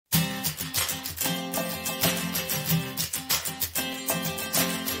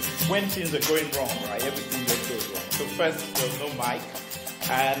when things are going wrong, right, everything just goes wrong. So first, there was no mic,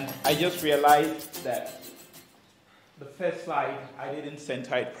 and I just realized that the first slide, I didn't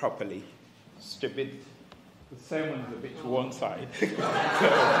center it properly. Stupid. The sermon is a bit to one side. So,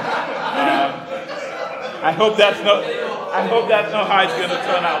 I hope that's not how it's going to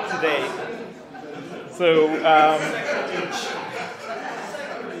turn out today.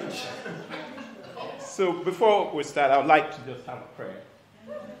 So before we start, I would like to just have a prayer.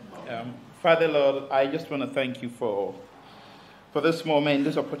 Father, Lord, I just want to thank you for this moment,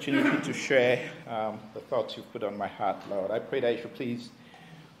 this opportunity to share the thoughts you've put on my heart, Lord. I pray that you should please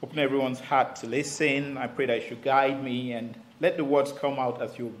open everyone's heart to listen. I pray that you should guide me and let the words come out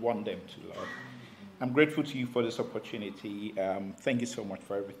as you want them to, Lord. I'm grateful to you for this opportunity. Thank you so much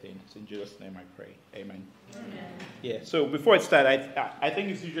for everything. It's in Jesus' name I pray. Amen. Amen. Yeah, so before I start, I think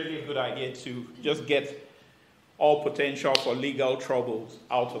it's usually a good idea to just get all potential for legal troubles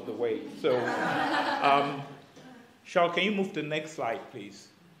out of the way. So, Charles, can you move to the next slide, please?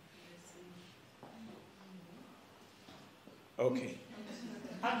 Okay.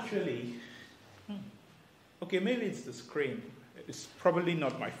 Actually, okay, maybe it's the screen. It's probably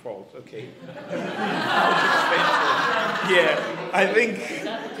not my fault, okay? Yeah, I think...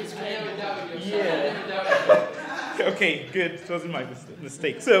 Yeah. Okay, good. It wasn't my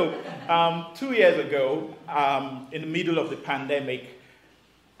mistake. So, 2 years ago, in the middle of the pandemic,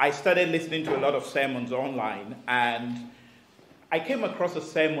 I started listening to a lot of sermons online, and I came across a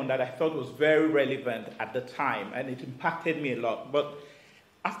sermon that I thought was very relevant at the time, and it impacted me a lot. But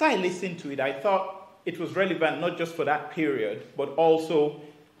after I listened to it, I thought it was relevant not just for that period, but also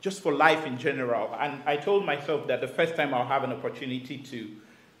just for life in general. And I told myself that the first time I'll have an opportunity to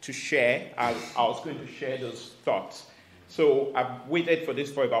share, I was going to share those thoughts. So I've waited for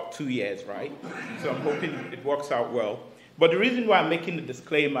this for about 2 years, right? So I'm hoping it works out well. But the reason why I'm making the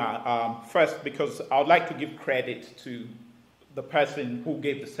disclaimer, first, because I would like to give credit to the person who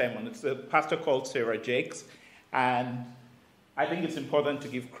gave the sermon. It's a pastor called Sarah Jakes, and I think it's important to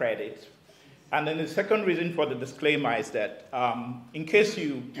give credit. And then the second reason for the disclaimer is that in case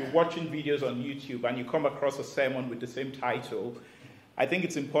you're watching videos on YouTube and you come across a sermon with the same title, I think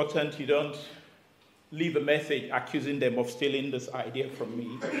it's important you don't leave a message accusing them of stealing this idea from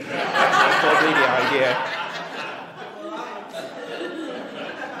me. That's probably the idea.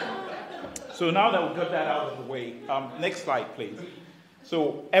 So now that we've got that out of the way, next slide, please.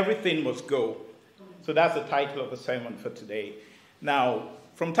 So everything must go. So that's the title of the sermon for today. Now,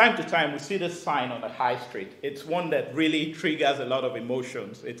 from time to time, we see this sign on the high street. It's one that really triggers a lot of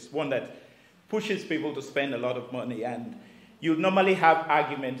emotions. It's one that pushes people to spend a lot of money. And you normally have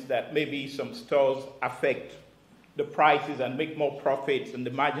arguments that maybe some stores affect the prices and make more profits and the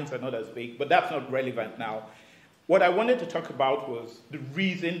margins are not as big. But that's not relevant now. What I wanted to talk about was the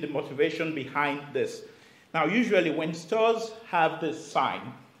reason, the motivation behind this. Now, usually when stores have this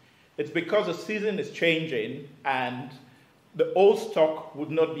sign, it's because the season is changing and the old stock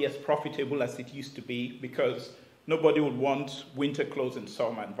would not be as profitable as it used to be because nobody would want winter clothes in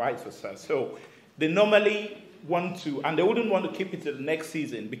summer and vice versa. So they normally want to, and they wouldn't want to keep it to the next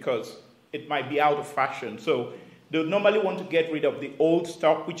season because it might be out of fashion. So they would normally want to get rid of the old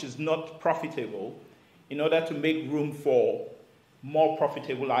stock, which is not profitable, in order to make room for more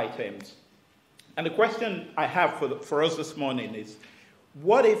profitable items. And the question I have for us this morning is,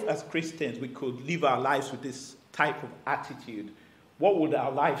 what if as Christians we could live our lives with this type of attitude? What would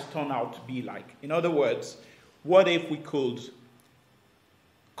our lives turn out to be like? In other words, what if we could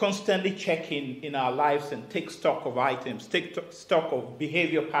constantly check in our lives and take stock of items, take stock of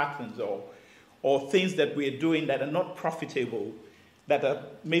behavior patterns or things that we're doing that are not profitable, that are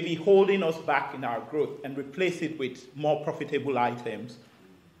maybe holding us back in our growth, and replace it with more profitable items?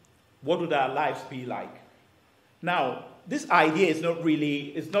 What would our lives be like? Now, this idea is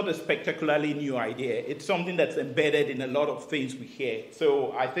not a spectacularly new idea. It's something that's embedded in a lot of things we hear.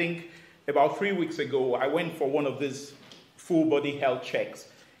 So I think about 3 weeks ago, I went for one of these full body health checks.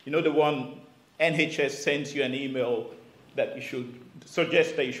 You know, the one NHS sends you an email that you should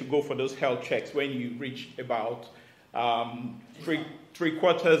suggest that you should go for those health checks when you reach about three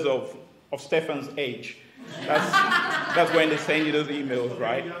quarters of Stefan's age. That's when they send you those emails,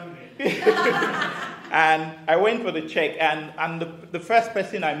 right? And I went for the check, and the first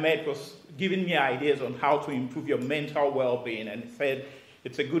person I met was giving me ideas on how to improve your mental well-being, and said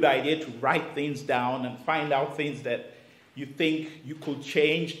it's a good idea to write things down and find out things that you think you could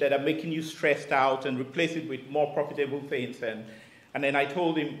change that are making you stressed out and replace it with more profitable things. And then I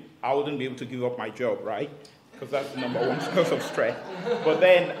told him I wouldn't be able to give up my job, right? Because that's the number one source of stress. But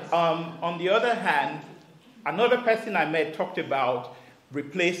then, on the other hand, another person I met talked about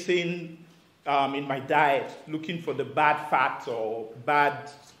replacing in my diet, looking for the bad fats or bad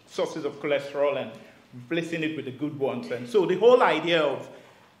sources of cholesterol and replacing it with the good ones. And so the whole idea of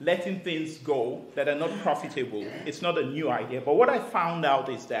letting things go that are not profitable, it's not a new idea. But what I found out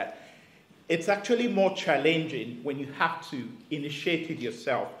is that it's actually more challenging when you have to initiate it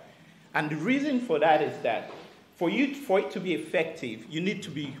yourself. And the reason for that is that for it to be effective, you need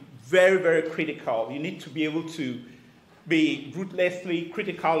to be very, very critical. You need to be able to be ruthlessly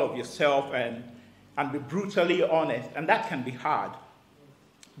critical of yourself and be brutally honest. And that can be hard.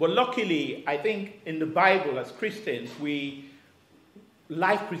 But luckily, I think in the Bible, as Christians,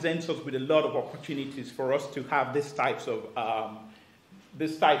 life presents us with a lot of opportunities for us to have these types of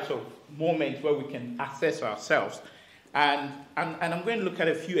moments where we can assess ourselves. And I'm going to look at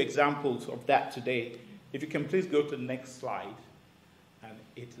a few examples of that today. If you can please go to the next slide. And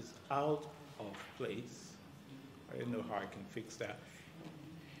it is out of place. I don't know how I can fix that.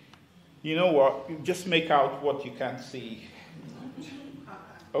 You know what? You just make out what you can't see.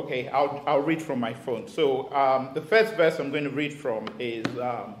 Okay, I'll read from my phone. So the first verse I'm going to read from is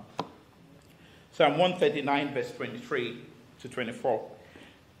Psalm 139, verse 23 to 24.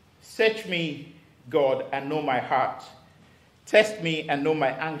 Search me, God, and know my heart. Test me and know my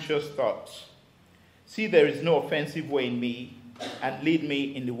anxious thoughts. See, there is no offensive way in me, and lead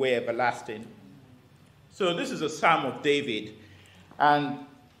me in the way everlasting. So this is a Psalm of David. And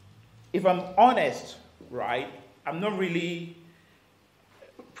if I'm honest, right,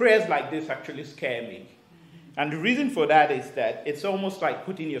 prayers like this actually scare me. And the reason for that is that it's almost like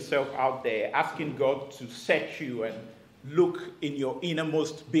putting yourself out there, asking God to search you and look in your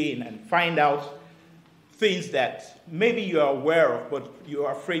innermost being and find out things that maybe you are aware of, but you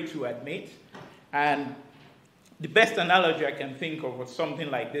are afraid to admit. And the best analogy I can think of something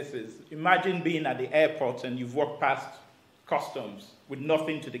like this is, imagine being at the airport and you've walked past customs with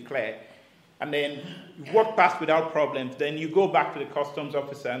nothing to declare. And then you walk past without problems. Then you go back to the customs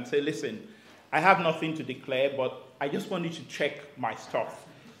officer and say, listen, I have nothing to declare, but I just want you to check my stuff,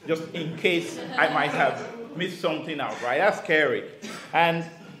 just in case I might have missed something out, right? That's scary. And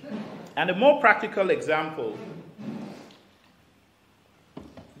a more practical example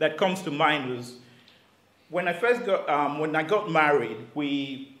that comes to mind was when I got married,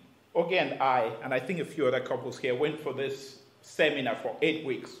 I and I think a few other couples here went for this seminar for 8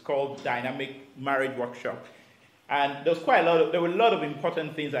 weeks called Dynamic Marriage Workshop. And there were a lot of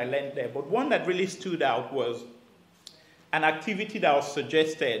important things I learned there, but one that really stood out was an activity that was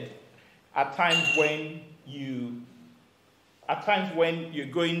suggested at times when you're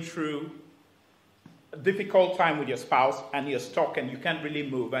going through a difficult time with your spouse and you're stuck and you can't really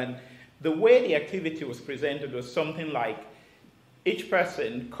move. And the way the activity was presented was something like each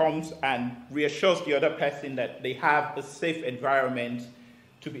person comes and reassures the other person that they have a safe environment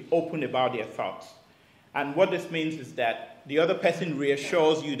to be open about their thoughts. And what this means is that the other person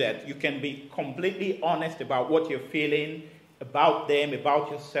reassures you that you can be completely honest about what you're feeling, about them, about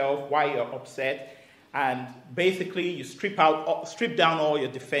yourself, why you're upset. And basically, you strip down all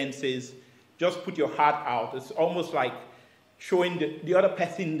your defenses, just put your heart out. It's almost like showing the other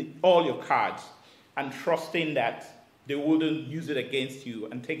person all your cards and trusting that they wouldn't use it against you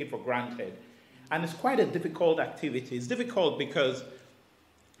and take it for granted. And it's quite a difficult activity. It's difficult because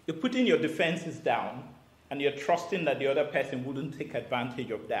you're putting your defenses down and you're trusting that the other person wouldn't take advantage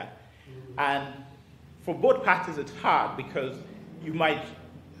of that. And for both parties, it's hard because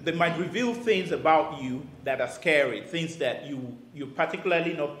they might reveal things about you that are scary, things that you're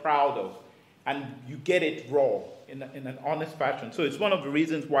particularly not proud of, and you get it raw in an honest fashion. So it's one of the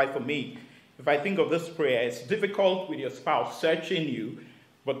reasons why, for me, if I think of this prayer, it's difficult with your spouse searching you,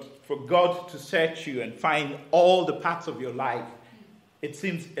 but for God to search you and find all the parts of your life, it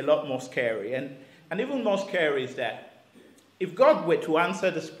seems a lot more scary. And even more scary is that if God were to answer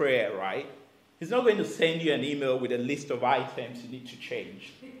this prayer, right, He's not going to send you an email with a list of items you need to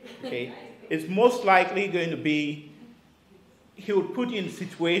change. Okay? It's most likely going to be, He will put you in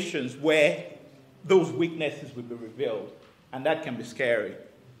situations where those weaknesses will be revealed, and that can be scary.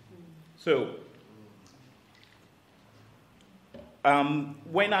 So,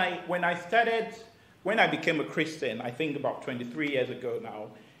 when I became a Christian, I think about 23 years ago now,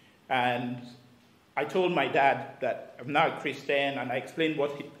 and I told my dad that I'm now a Christian, and I explained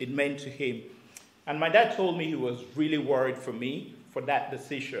what it meant to him. And my dad told me he was really worried for me for that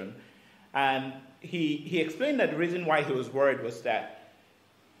decision. And he explained that the reason why he was worried was that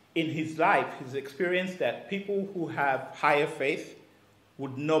in his life, he's experienced that people who have higher faith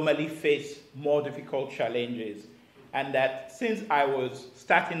would normally face more difficult challenges. And that since I was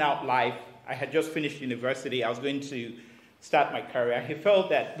starting out life, I had just finished university, I was going to start my career. He felt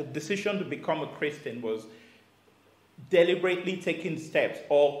that the decision to become a Christian was deliberately taking steps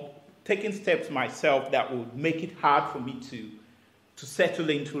myself that would make it hard for me to settle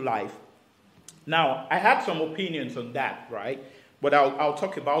into life. Now, I had some opinions on that, right? But I'll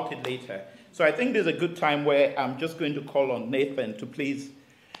talk about it later. So I think there's a good time where I'm just going to call on Nathan to please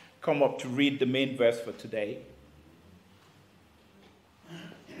come up to read the main verse for today.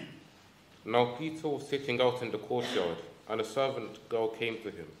 Now Peter was sitting out in the courtyard, and a servant girl came to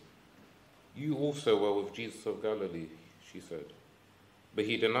him. "You also were with Jesus of Galilee," she said. But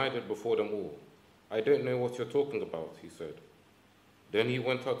he denied it before them all. "I don't know what you're talking about," he said. Then he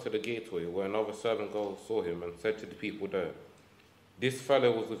went out to the gateway, where another servant girl saw him and said to the people there, "This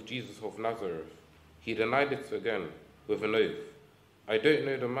fellow was with Jesus of Nazareth." He denied it again with an oath, "I don't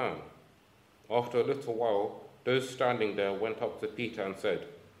know the man." After a little while, those standing there went up to Peter and said,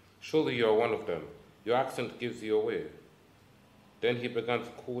 "Surely you are one of them. Your accent gives you away." Then he began to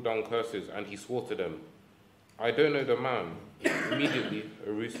call down curses, and he swore to them, "I don't know the man." Immediately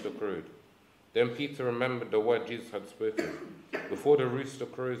a rooster crowed. Then Peter remembered the word Jesus had spoken, "Before the rooster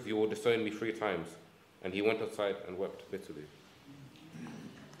crows, you will disown me 3 times." And he went outside and wept bitterly.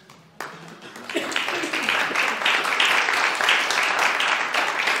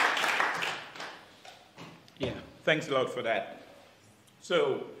 Yeah, thanks a lot for that.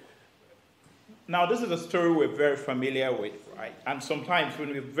 So, now this is a story we're very familiar with, right? And sometimes when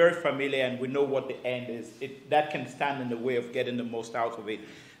we're very familiar and we know what the end is, that can stand in the way of getting the most out of it.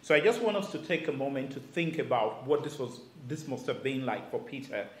 So I just want us to take a moment to think about what this must have been like for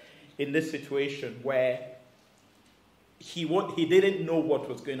Peter in this situation where he didn't know what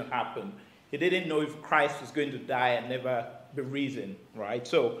was going to happen. He didn't know if Christ was going to die and never be risen, right?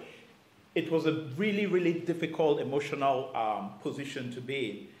 So it was a really, really difficult emotional position to be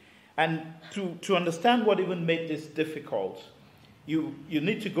in. And to understand what even made this difficult, you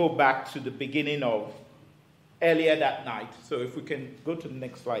need to go back to the beginning of earlier that night. So if we can go to the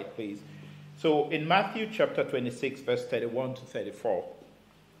next slide, please. So in Matthew chapter 26, verse 31 to 34,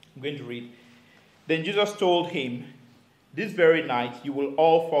 I'm going to read. Then Jesus told him, "This very night you will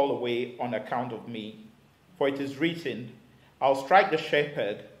all fall away on account of me. For it is written, I'll strike the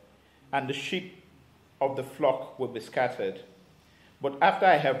shepherd, and the sheep of the flock will be scattered. But after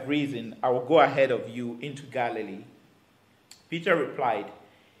I have risen, I will go ahead of you into Galilee." Peter replied,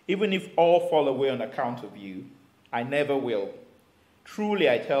 "Even if all fall away on account of you, I never will." "Truly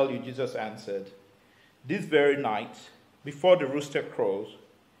I tell you," Jesus answered, "this very night, before the rooster crows,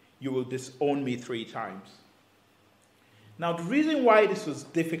 you will disown me 3 times." Now, the reason why this was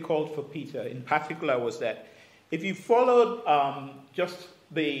difficult for Peter in particular was that if you followed just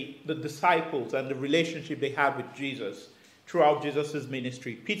the disciples and the relationship they had with Jesus throughout Jesus'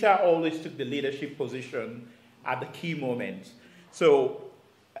 ministry, Peter always took the leadership position at the key moments. So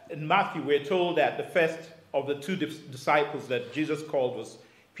in Matthew, we're told that the first of the 2 disciples that Jesus called was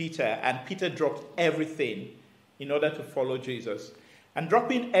Peter, and Peter dropped everything in order to follow Jesus. And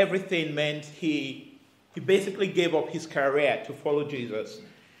dropping everything meant he basically gave up his career to follow Jesus.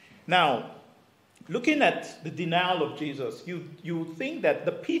 Now, looking at the denial of Jesus, you would think that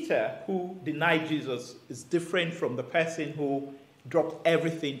the Peter who denied Jesus is different from the person who dropped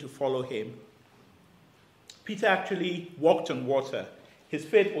everything to follow him. Peter actually walked on water. His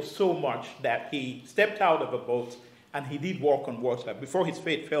faith was so much that he stepped out of a boat and he did walk on water before his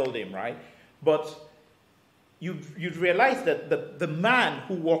faith failed him, right? But you'd realize that the man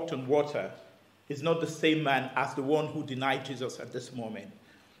who walked on water is not the same man as the one who denied Jesus at this moment.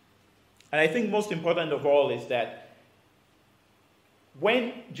 And I think most important of all is that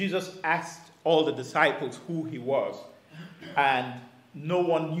when Jesus asked all the disciples who he was, and no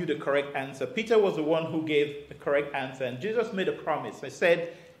one knew the correct answer, Peter was the one who gave the correct answer. And Jesus made a promise. He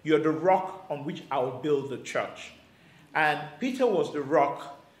said, "You're the rock on which I will build the church." And Peter was the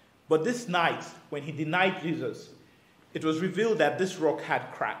rock. But this night, when he denied Jesus, it was revealed that this rock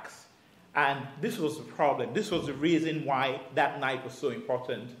had cracks. And this was the problem. This was the reason why that night was so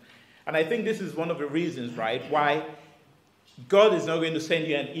important. And I think this is one of the reasons, right, why God is not going to send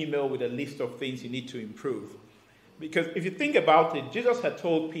you an email with a list of things you need to improve. Because if you think about it, Jesus had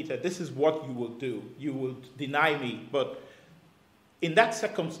told Peter, this is what you will do. You will deny me. But in that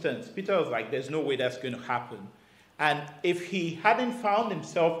circumstance, Peter was like, there's no way that's going to happen. And if he hadn't found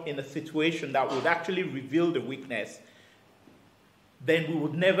himself in a situation that would actually reveal the weakness, then he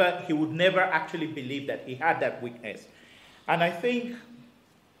would never actually believe that he had that weakness. And I think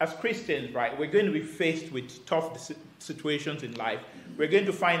as Christians, right, we're going to be faced with tough situations in life. We're going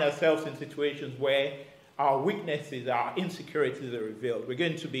to find ourselves in situations where our weaknesses, our insecurities are revealed. We're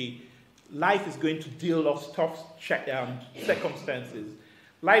going to be life is going to deal us tough circumstances.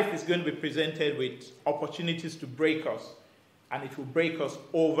 Life is going to be presented with opportunities to break us, and it will break us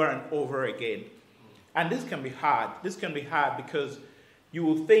over and over again. And this can be hard. This can be hard because you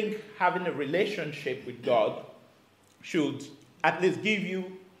will think having a relationship with God should at least give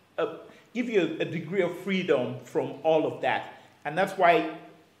you a degree of freedom from all of that. And that's why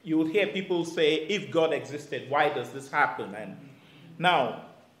you will hear people say, if God existed, why does this happen? And now,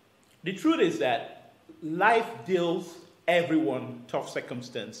 the truth is that life deals everyone tough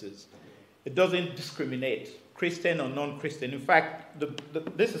circumstances. It doesn't discriminate, Christian or non-Christian. In fact,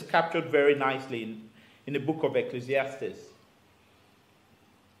 this is captured very nicely in the book of Ecclesiastes.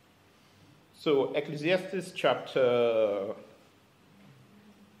 So, Ecclesiastes chapter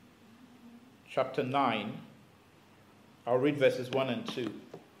 9, I'll read verses 1 and 2.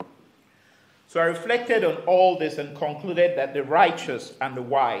 So I reflected on all this and concluded that the righteous and the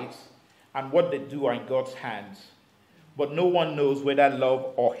wise and what they do are in God's hands. But no one knows whether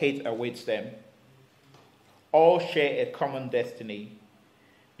love or hate awaits them. All share a common destiny.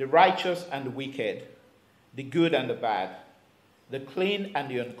 The righteous and the wicked, the good and the bad, the clean and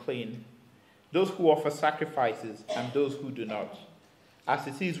the unclean, those who offer sacrifices and those who do not. As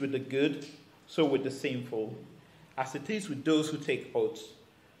it is with the good, so with the sinful. As it is with those who take oaths,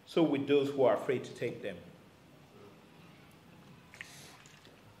 so with those who are afraid to take them.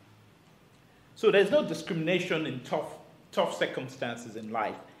 So there's no discrimination in tough circumstances in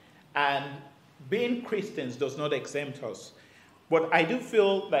life. And being Christians does not exempt us. But I do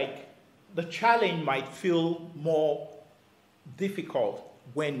feel like the challenge might feel more difficult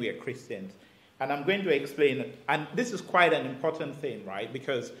when we are Christians. And I'm going to explain, and this is quite an important thing, right?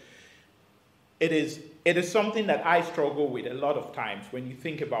 Because it is something that I struggle with a lot of times when you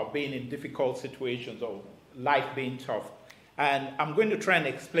think about being in difficult situations or life being tough. And I'm going to try and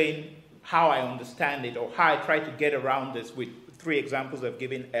explain how I understand it or how I try to get around this with 3 examples I've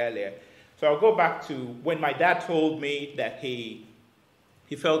given earlier. So I'll go back to when my dad told me that he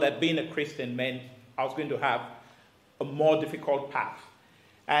felt that being a Christian meant I was going to have a more difficult path.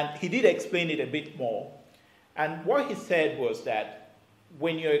 And he did explain it a bit more. And what he said was that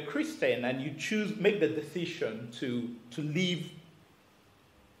when you're a Christian and you make the decision to live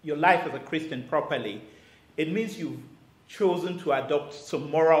your life as a Christian properly, it means you've chosen to adopt some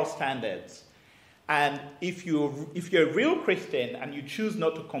moral standards. And if you're a real Christian and you choose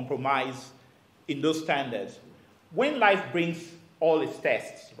not to compromise in those standards, when life brings all its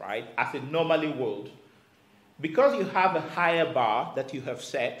tests, right, as it normally would, because you have a higher bar that you have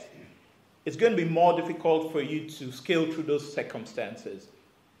set, it's going to be more difficult for you to scale through those circumstances.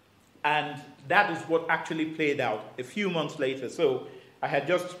 And that is what actually played out a few months later. So I had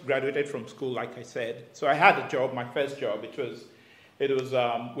just graduated from school, like I said. So I had a job, my first job. It was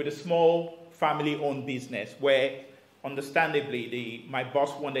with a small family-owned business where, understandably, my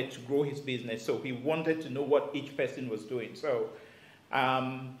boss wanted to grow his business. So he wanted to know what each person was doing. So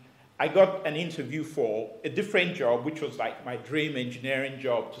I got an interview for a different job, which was like my dream engineering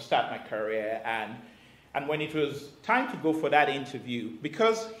job to start my career. And when it was time to go for that interview,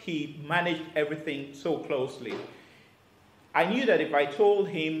 because he managed everything so closely, I knew that if I told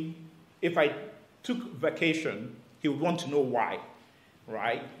him, if I took vacation, he would want to know why,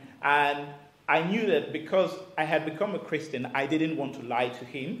 right? And I knew that because I had become a Christian, I didn't want to lie to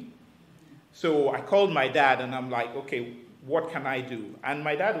him. So I called my dad and I'm like, okay, what can I do? And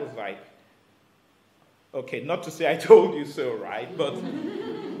my dad was like, okay, not to say I told you so, right?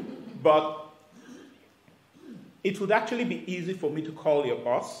 But it would actually be easy for me to call your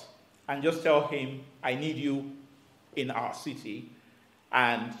boss and just tell him, I need you in our city,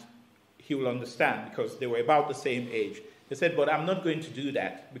 and he will understand because they were about the same age. They said, but I'm not going to do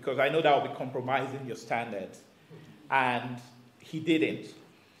that because I know that will be compromising your standards. And he didn't.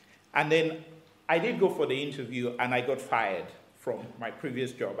 And then I did go for the interview and I got fired from my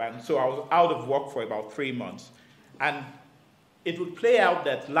previous job. And so I was out of work for about 3 months. And it would play out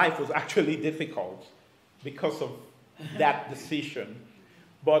that life was actually difficult because of that decision.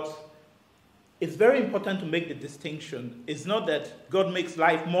 But it's very important to make the distinction. It's not that God makes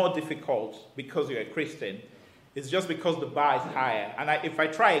life more difficult because you're a Christian. It's just because the bar is higher. And if I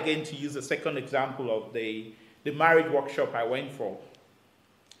try again to use a second example of the marriage workshop I went for,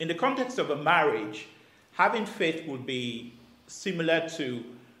 in the context of a marriage, having faith would be similar to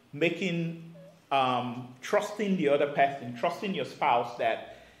trusting the other person, trusting your spouse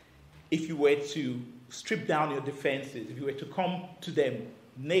that if you were to strip down your defenses, if you were to come to them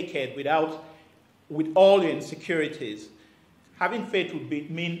naked with all your insecurities, having faith would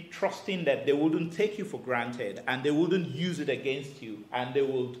mean trusting that they wouldn't take you for granted and they wouldn't use it against you and they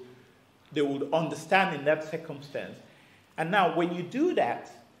would they would understand in that circumstance. And now, when you do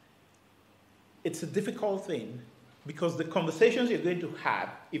that, it's a difficult thing because the conversations you're going to have,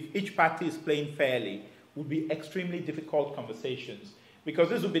 if each party is playing fairly, will be extremely difficult conversations because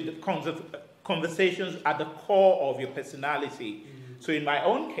this will be the conversations at the core of your personality. Mm-hmm. So in my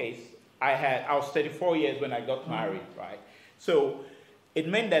own case, I was 34 years when I got married, right? So it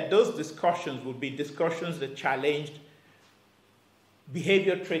meant that those discussions would be discussions that challenged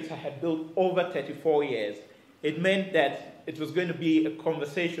behavior traits I had built over 34 years. It meant that it was going to be a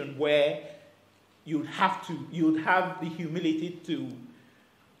conversation where you'd have the humility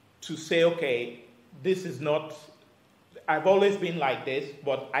to say, okay, this is not, I've always been like this,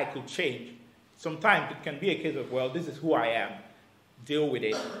 but I could change. Sometimes it can be a case of, well, this is who I am, deal with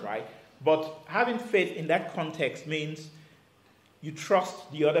it, right? But having faith in that context means you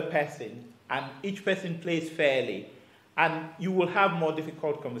trust the other person and each person plays fairly and you will have more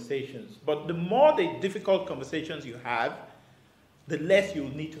difficult conversations. But the more the difficult conversations you have, the less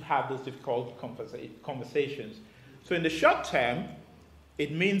you'll need to have those difficult conversations. So in the short term,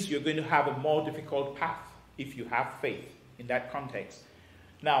 it means you're going to have a more difficult path if you have faith in that context.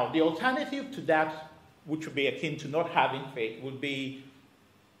 Now, the alternative to that, which would be akin to not having faith, would be,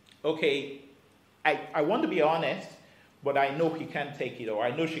 okay, I want to be honest, but I know he can't take it, or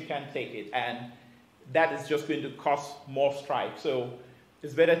I know she can't take it, and that is just going to cause more strife. So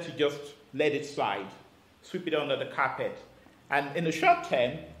it's better to just let it slide, sweep it under the carpet. And in the short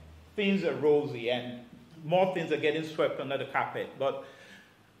term, things are rosy and more things are getting swept under the carpet. But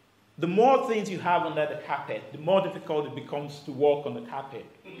the more things you have under the carpet, the more difficult it becomes to walk on the carpet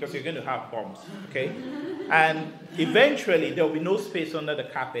because you're going to have bumps, okay? And eventually there will be no space under the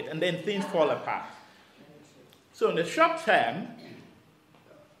carpet and then things fall apart. So in the short term,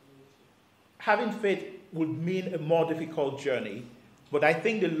 having faith would mean a more difficult journey, but I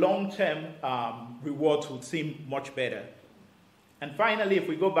think the long-term rewards would seem much better. And finally, if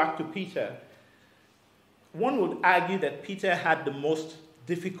we go back to Peter, one would argue that Peter had the most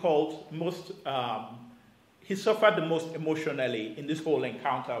difficult, he suffered the most emotionally in this whole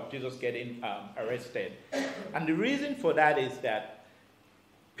encounter of Jesus getting arrested. And the reason for that is that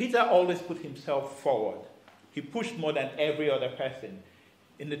Peter always put himself forward. He pushed more than every other person.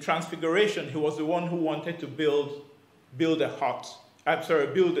 In the Transfiguration, he was the one who wanted to build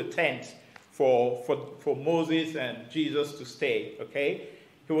a tent for Moses and Jesus to stay, okay?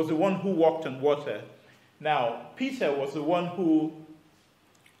 He was the one who walked on water. Now, Peter was the one who,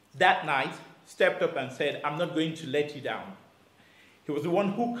 that night, stepped up and said, I'm not going to let you down. He was the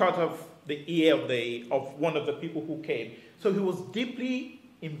one who cut off the ear of one of the people who came. So he was deeply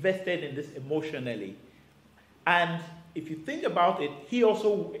invested in this emotionally. And if you think about it,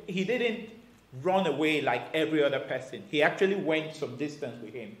 he didn't run away like every other person. He actually went some distance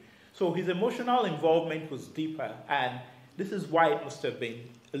with him. So his emotional involvement was deeper, and this is why it must have been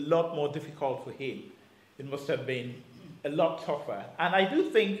a lot more difficult for him. It must have been a lot tougher. And I do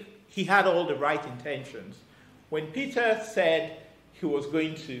think he had all the right intentions. When Peter said he was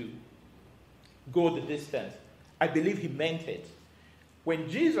going to go the distance, I believe he meant it. When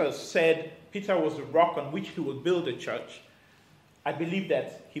Jesus said Peter was the rock on which he would build a church, I believe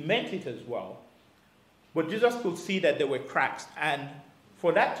that he meant it as well. But Jesus could see that there were cracks, and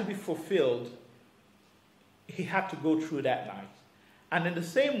for that to be fulfilled, he had to go through that night. And in the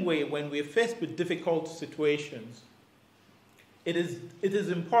same way, when we're faced with difficult situations, it is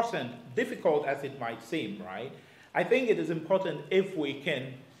important, difficult as it might seem, right? I think it is important if we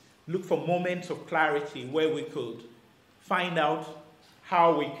can look for moments of clarity where we could find out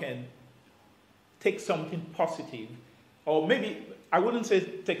how we can take something positive, or maybe, I wouldn't say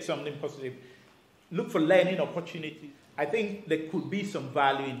take something positive, look for learning opportunities. I think there could be some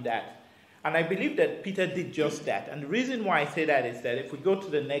value in that. And I believe that Peter did just that. And the reason why I say that is that if we go to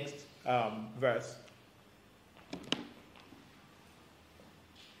the next verse.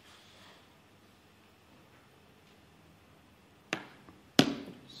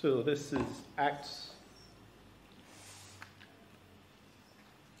 So this is Acts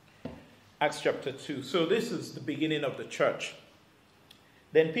chapter 2. So this is the beginning of the church.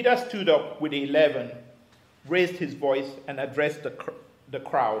 Then Peter stood up with the 11, raised his voice, and addressed the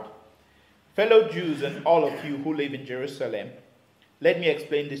crowd. Fellow Jews and all of you who live in Jerusalem, let me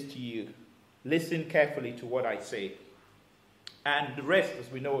explain this to you. Listen carefully to what I say. And the rest, as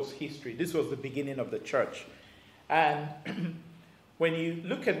we know, is history. This was the beginning of the church. And when you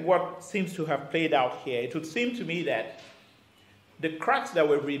look at what seems to have played out here, it would seem to me that the cracks that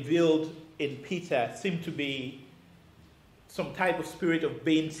were revealed in Peter seem to be some type of spirit of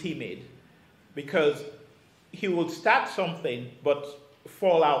being timid, because he would start something but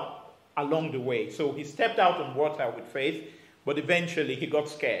fall out along the way. So he stepped out on water with faith, but eventually he got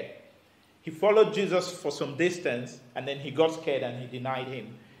scared. He followed Jesus for some distance, and then he got scared and he denied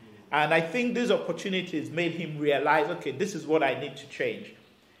him. And I think these opportunities made him realize, okay, this is what I need to change.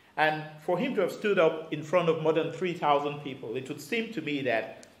 And for him to have stood up in front of more than 3,000 people, it would seem to me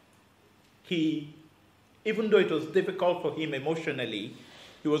that he, even though it was difficult for him emotionally,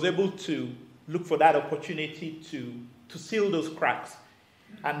 he was able to look for that opportunity to seal those cracks.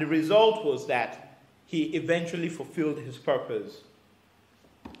 And the result was that he eventually fulfilled his purpose.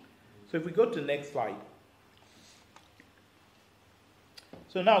 So if we go to the next slide.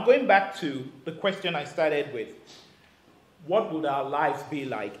 So now going back to the question I started with, what would our lives be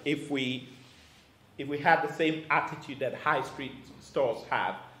like if we had the same attitude that high street stores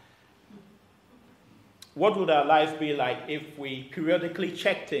have? What would our lives be like if we periodically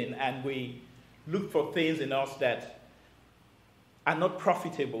checked in and we looked for things in us that are not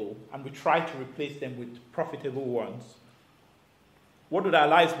profitable and we try to replace them with profitable ones? What would our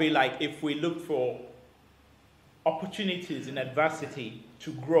lives be like if we looked for opportunities in adversity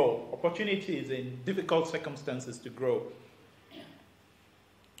to grow, opportunities in difficult circumstances to grow?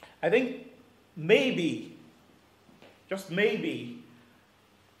 I think maybe, just maybe,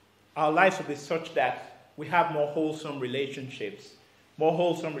 our lives will be such that we have more wholesome relationships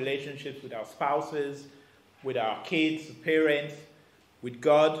with our spouses, with our kids, parents, with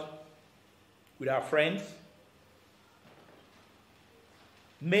God, with our friends.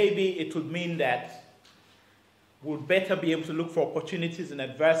 Maybe it would mean that we'll better be able to look for opportunities in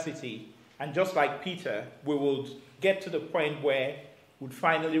adversity, and just like Peter, we would get to the point where we'd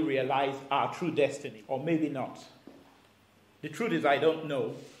finally realize our true destiny, or maybe not. The truth is, I don't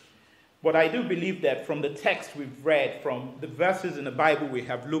know. But I do believe that from the text we've read, from the verses in the Bible we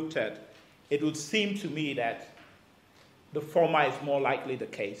have looked at, it would seem to me that the former is more likely the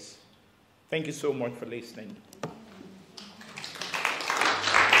case. Thank you so much for listening.